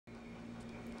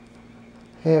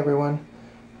Hey everyone,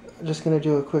 I'm just going to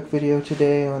do a quick video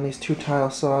today on these two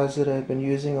tile saws that I've been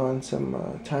using on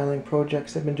some tiling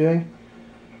projects I've been doing.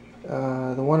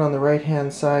 The one on the right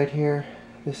hand side here,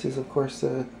 this is of course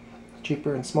the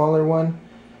cheaper and smaller one,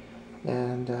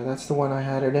 and that's the one I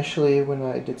had initially when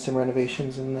I did some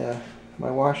renovations in my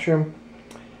washroom.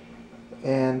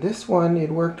 And this one,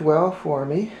 it worked well for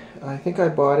me. I think I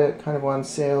bought it kind of on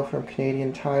sale from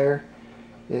Canadian Tire.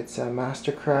 It's a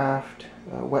Mastercraft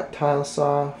wet tile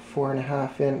saw,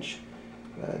 4.5 inch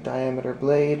diameter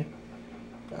blade.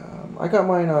 I got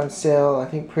mine on sale, I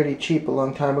think pretty cheap a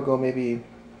long time ago, maybe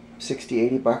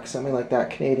 60-80 bucks, something like that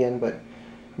Canadian, but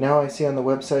now I see on the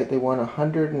website they want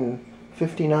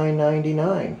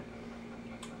 $159.99.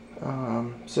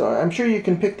 So I'm sure you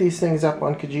can pick these things up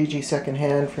on Kijiji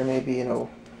secondhand for maybe,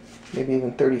 maybe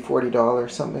even $30-40,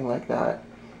 something like that.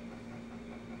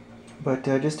 But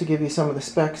just to give you some of the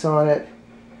specs on it,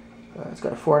 it's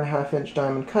got a 4.5 inch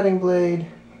diamond cutting blade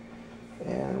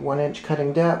and 1 inch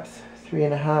cutting depth,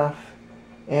 3.5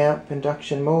 amp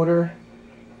induction motor,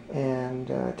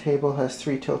 and table has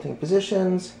 3 tilting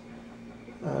positions,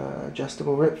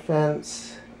 adjustable rip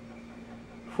fence,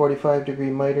 45-degree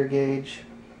miter gauge,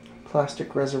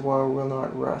 plastic reservoir will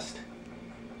not rust.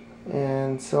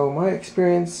 And so my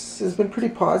experience has been pretty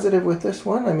positive with this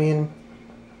one. I mean,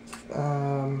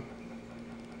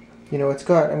 it's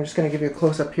got, I'm just going to give you a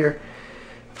close-up here.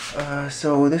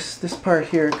 So this part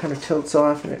here kind of tilts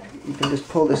off, and you can just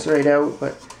pull this right out,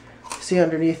 but see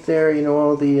underneath there,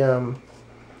 all the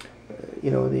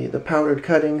the powdered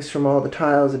cuttings from all the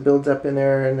tiles, it builds up in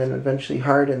there and then eventually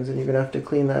hardens, and you're going to have to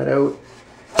clean that out.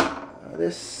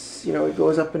 This, it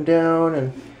goes up and down,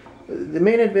 and the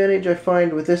main advantage I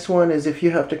find with this one is if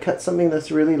you have to cut something that's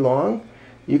really long,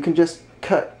 you can just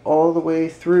cut all the way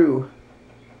through.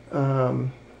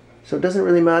 So it doesn't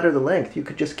really matter the length, you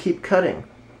could just keep cutting.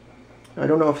 I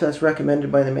don't know if that's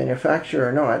recommended by the manufacturer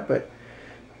or not, but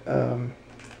the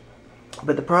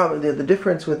problem, the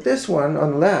difference with this one on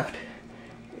the left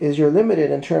is you're limited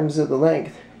in terms of the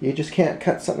length. You just can't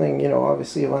cut something,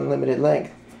 obviously of unlimited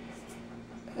length.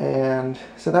 And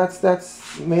so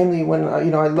that's mainly when,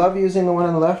 I love using the one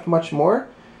on the left much more,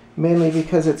 mainly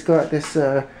because it's got this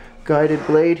guided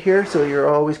blade here, so you're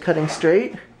always cutting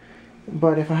straight.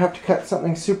 But if I have to cut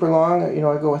something super long, I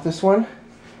go with this one.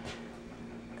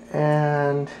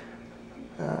 And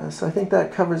so I think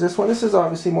that covers this one. This is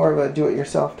obviously more of a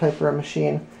do-it-yourself type of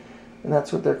machine, and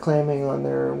that's what they're claiming on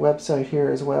their website here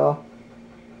as well.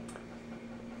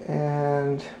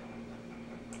 And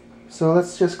so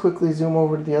let's just quickly zoom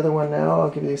over to the other one now.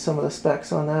 I'll give you some of the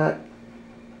specs on that.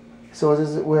 So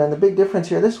when the big difference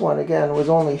here, this one again was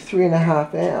only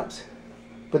 3.5 amps,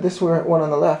 but this one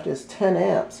on the left is 10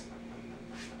 amps.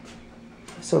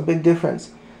 So big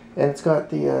difference. And it's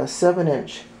got the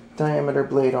 7-inch diameter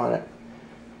blade on it.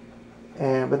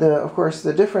 But of course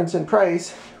the difference in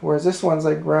price, whereas this one's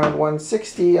like around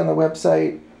 $160 on the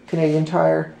website, Canadian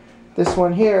Tire, this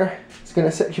one here is going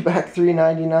to set you back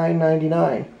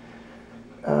 $399.99.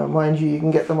 Mind you, you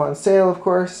can get them on sale, of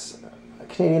course,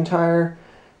 Canadian Tire,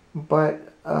 but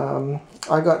I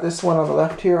got this one on the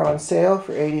left here on sale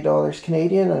for $80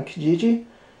 Canadian on Kijiji,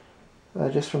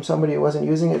 just from somebody who wasn't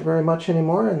using it very much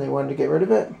anymore and they wanted to get rid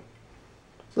of it.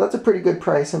 So that's a pretty good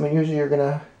price. I mean, usually you're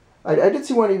gonna, I did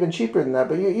see one even cheaper than that,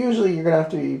 but usually you're gonna have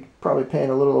to be probably paying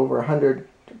a little over $100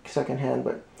 secondhand.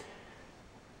 But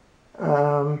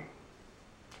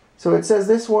so it says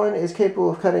this one is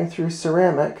capable of cutting through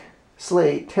ceramic,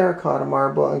 slate, terracotta,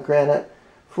 marble, and granite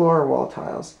floor wall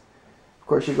tiles. Of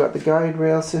course, you've got the guide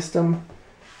rail system.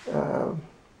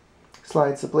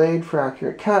 Slides the blade for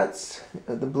accurate cuts.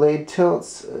 The blade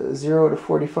tilts 0 to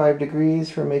 45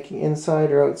 degrees for making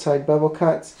inside or outside bevel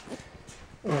cuts.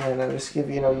 And I'll just give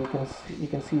you, you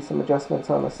can see some adjustments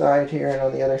on the side here and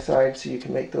on the other side, so you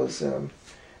can make those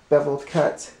beveled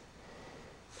cuts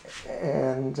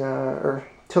and or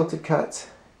tilted cuts.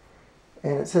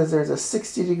 And it says there's a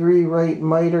 60-degree right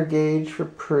miter gauge for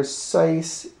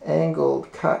precise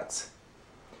angled cuts.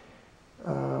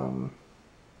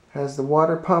 Has the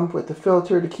water pump with the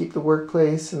filter to keep the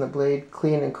workplace and the blade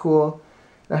clean and cool.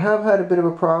 I have had a bit of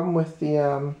a problem with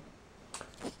the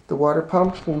water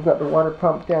pump. So you've got the water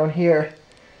pump down here,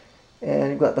 and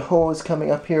you've got the hose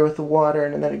coming up here with the water,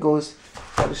 and then it goes,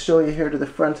 I'll just show you here, to the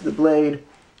front of the blade,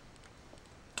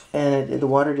 and the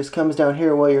water just comes down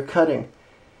here while you're cutting.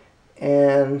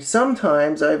 And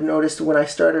sometimes I've noticed when I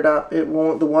start it up, the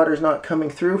water's not coming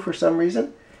through for some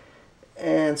reason.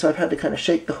 And so I've had to kind of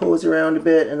shake the hose around a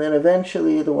bit, and then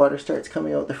eventually the water starts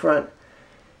coming out the front.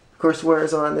 Of course,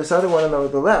 whereas on this other one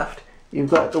on the left, you've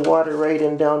got the water right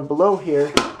in down below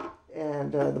here,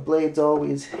 and the blade's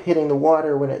always hitting the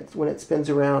water when it spins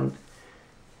around.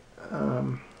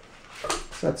 So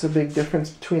that's a big difference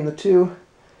between the two.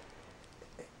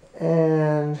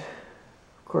 And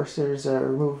of course there's a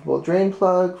removable drain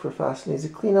plug for fast and easy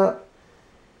cleanup.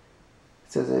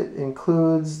 It says it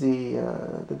includes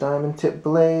the diamond tip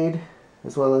blade,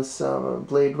 as well as some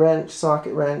blade wrench,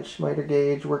 socket wrench, miter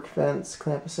gauge, work fence,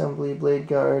 clamp assembly, blade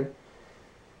guard.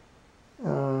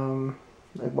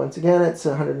 Once again, it's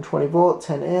 120 volt,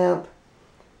 10 amp,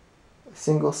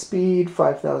 single speed,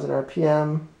 5,000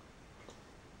 RPM.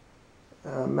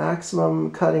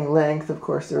 Maximum cutting length, of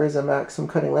course there is a maximum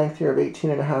cutting length here of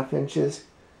 18.5 inches.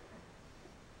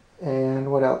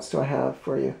 And what else do I have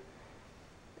for you?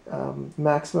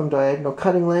 Maximum diagonal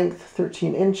cutting length,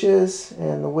 13 inches,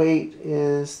 and the weight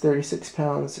is 36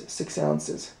 pounds, 6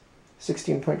 ounces,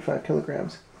 16.5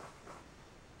 kilograms.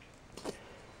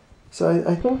 So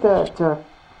I think that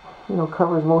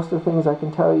covers most of the things I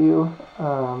can tell you.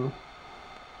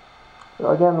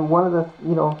 Again, one of the,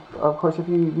 of course, if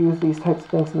you've used these types of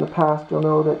things in the past, you'll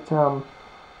know that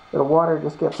the water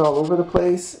just gets all over the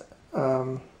place.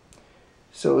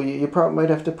 So you probably might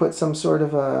have to put some sort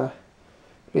of a,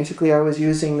 basically I was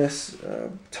using this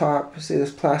top, say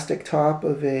this plastic top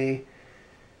of a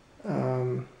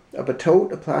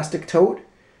tote, a plastic tote,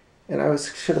 and I was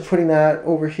sort of putting that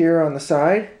over here on the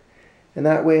side, and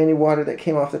that way any water that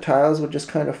came off the tiles would just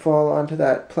kind of fall onto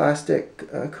that plastic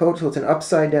coat. So it's an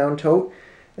upside down tote,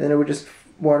 and then it would just,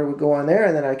 water would go on there,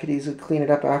 and then I could easily clean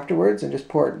it up afterwards and just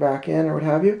pour it back in or what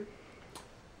have you.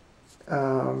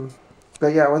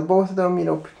 But yeah, with both of them,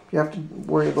 you have to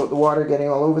worry about the water getting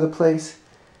all over the place.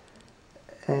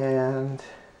 And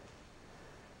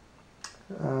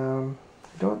I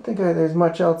don't think there's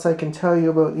much else I can tell you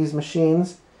about these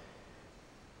machines.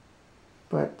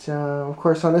 But of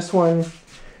course on this one,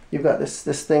 you've got this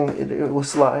thing, it will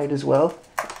slide as well.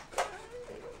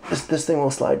 This thing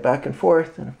will slide back and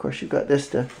forth, and of course you've got this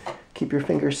to keep your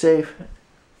fingers safe.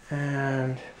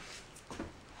 And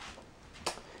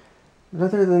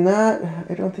other than that,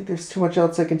 I don't think there's too much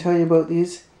else I can tell you about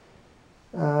these.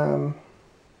 So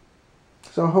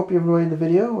I hope you enjoyed the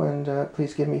video, and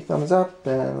please give me a thumbs up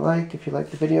and like if you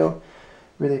liked the video.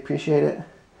 Really appreciate it.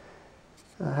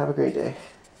 Have a great day.